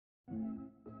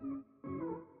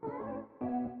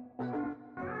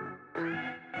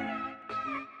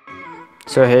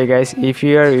So hey guys, if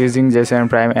you are using G610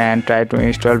 Prime and try to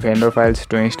install Vendorfiles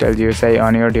to install GSI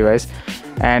on your device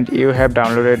and you have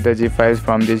downloaded the zip files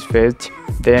from this page,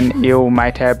 then you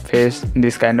might have faced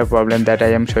this kind of problem that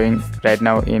I am showing right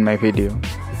now in my video.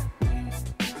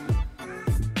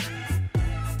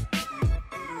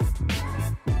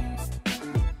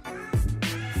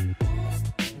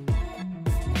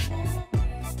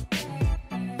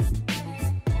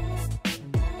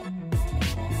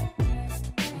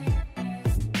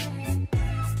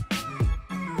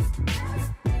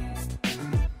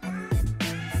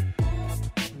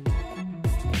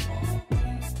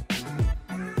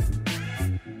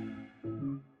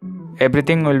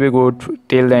 Everything will be good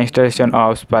till the installation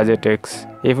of Spaget X.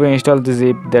 If we install the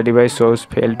zip, the device shows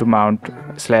failed to mount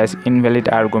 / invalid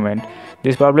argument.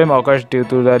 This problem occurs due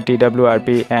to the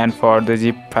TWRP and for the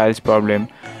zip files problem.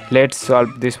 Let's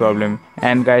solve this problem.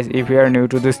 And guys, if you are new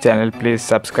to this channel, please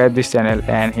subscribe this channel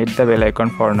and hit the bell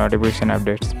icon for notification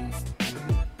updates.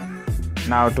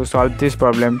 Now to solve this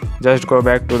problem, just go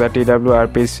back to the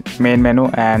TWRP's main menu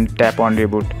and tap on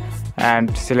reboot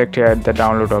and select here the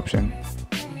download option.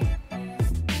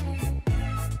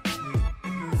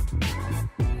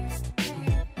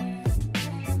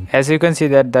 As you can see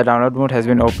that the download mode has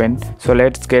been opened, so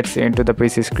let's get into the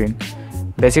PC screen.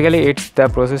 Basically, it's the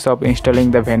process of installing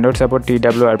the vendor support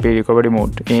TWRP recovery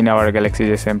mode in our Galaxy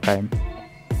G610 Prime.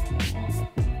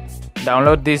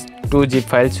 Download these two zip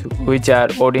files, which are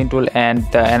odin tool and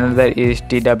the another is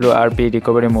TWRP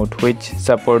recovery mode, which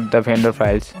support the vendor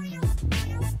files.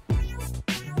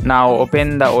 Now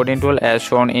open the odin tool as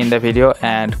shown in the video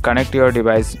and connect your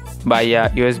device via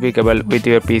USB cable with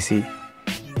your PC.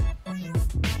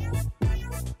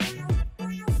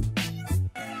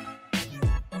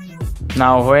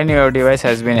 Now when your device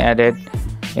has been added,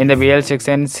 in the BL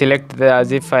section select the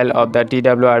zip file of the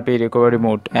TWRP recovery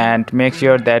mode and make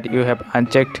sure that you have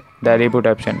unchecked the reboot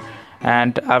option.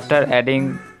 And after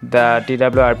adding the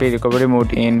TWRP recovery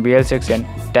mode in BL section,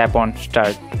 tap on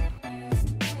start.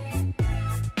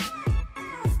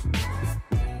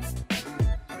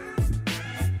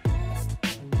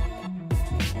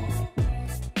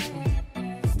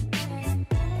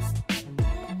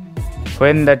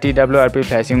 When the TWRP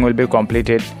flashing will be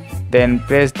completed, then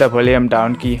press the volume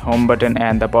down key, home button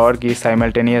and the power key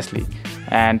simultaneously.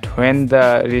 And when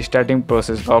the restarting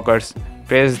process occurs,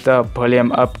 press the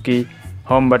volume up key,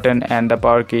 home button and the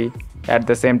power key at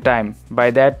the same time.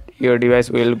 By that, your device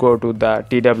will go to the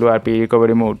TWRP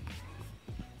recovery mode.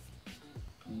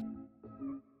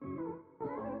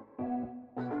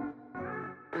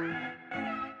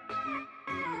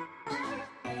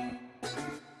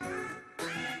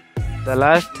 The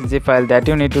last zip file that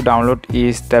you need to download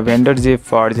is the vendor zip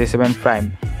for G610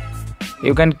 Prime.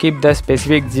 You can keep the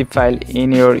specific zip file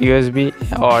in your USB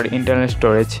or internal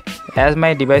storage. As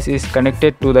my device is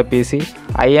connected to the PC,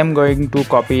 I am going to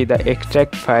copy the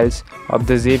extract files of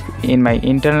the zip in my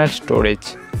internal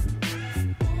storage.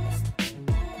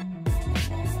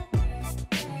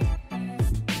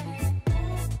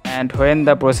 And when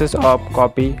the process of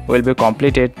copy will be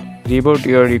completed, reboot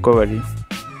your recovery.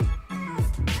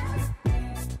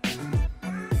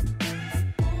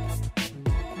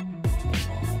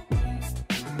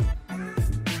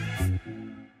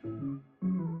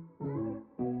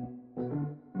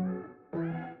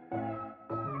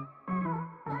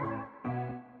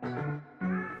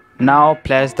 Now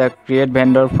flash the create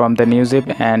vendor from the new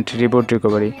zip and reboot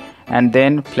recovery, and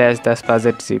then flash the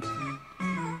Spaget zip.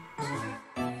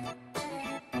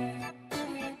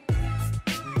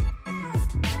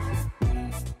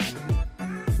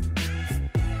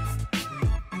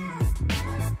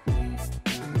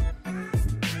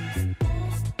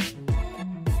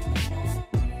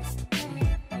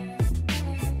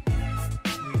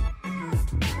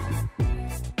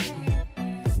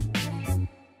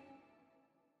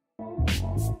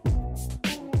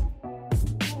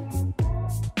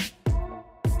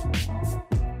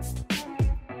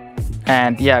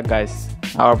 And yeah guys,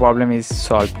 our problem is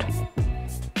solved.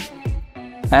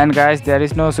 And guys, there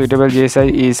is no suitable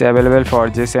GSI is available for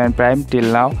G610 Prime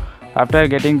till now. After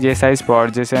getting GSIs for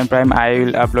G610 Prime, I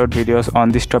will upload videos on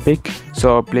this topic,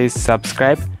 so please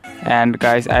subscribe. And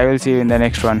guys, I will see you in the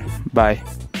next one. Bye.